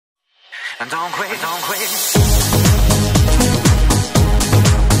Don't quit, don't quit.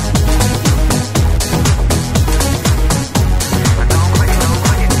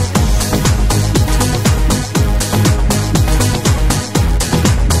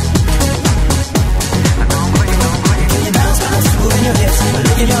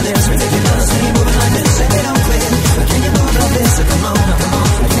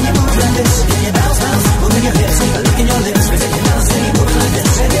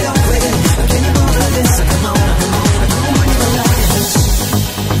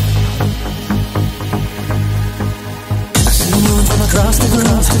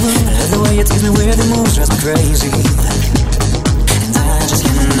 Crazy, and I just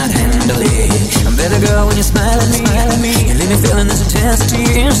cannot handle it. Baby girl, when you smile at me, you leave me feeling this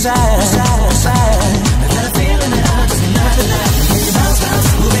intensity inside. I got a feeling that I just cannot deny. Can you bounce, bounce,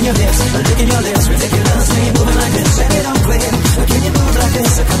 moving your hips, licking your lips, ridiculously moving like this. Baby, don't quit. Can you move like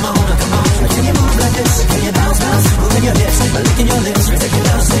this? Come on, come on. Can you move like this? Can you bounce, bounce, moving your hips, licking your lips,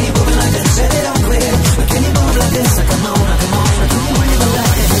 ridiculously moving like this. Baby, don't quit. Can you move like this? Come on, come on. When you move like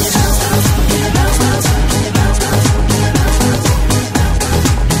this, can you bounce, bounce, can you bounce, bounce?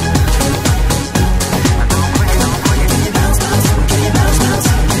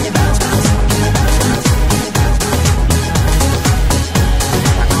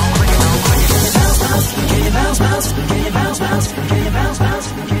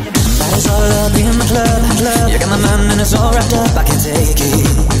 You got my mind and it's all wrapped up, I can't take it.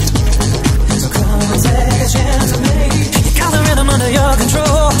 So come and take a chance with me. You got the rhythm under your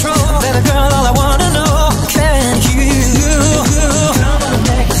control. Baby girl, all I wanna know